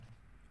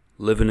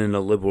Living in a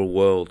liberal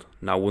world,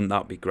 now wouldn't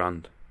that be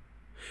grand?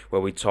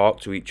 Where we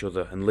talk to each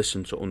other and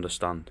listen to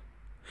understand.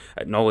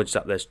 Acknowledge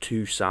that there's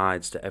two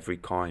sides to every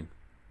coin.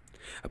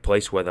 A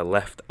place where the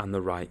left and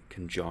the right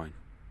can join.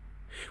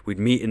 We'd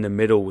meet in the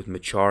middle with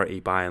maturity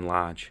by and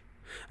large,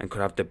 and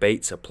could have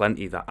debates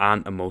aplenty that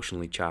aren't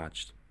emotionally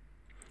charged.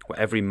 Where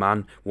every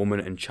man, woman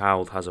and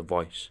child has a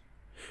voice.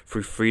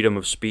 Through freedom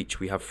of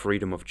speech we have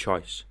freedom of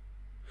choice.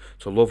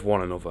 To love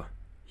one another,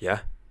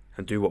 yeah,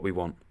 and do what we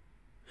want.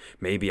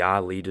 Maybe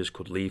our leaders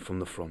could lead from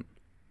the front.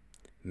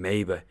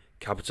 Maybe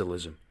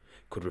capitalism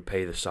could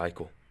repay the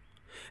cycle,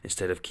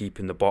 instead of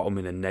keeping the bottom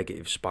in a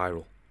negative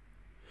spiral.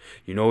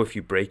 You know, if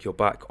you break your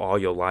back all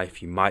your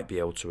life, you might be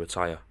able to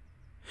retire.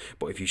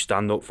 But if you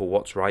stand up for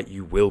what's right,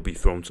 you will be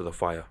thrown to the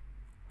fire.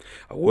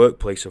 A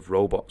workplace of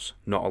robots,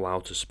 not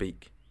allowed to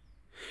speak.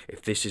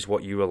 If this is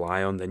what you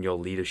rely on, then your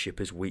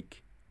leadership is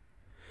weak.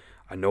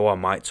 I know I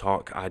might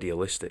talk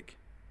idealistic,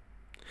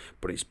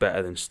 but it's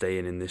better than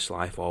staying in this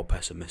life all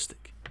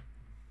pessimistic.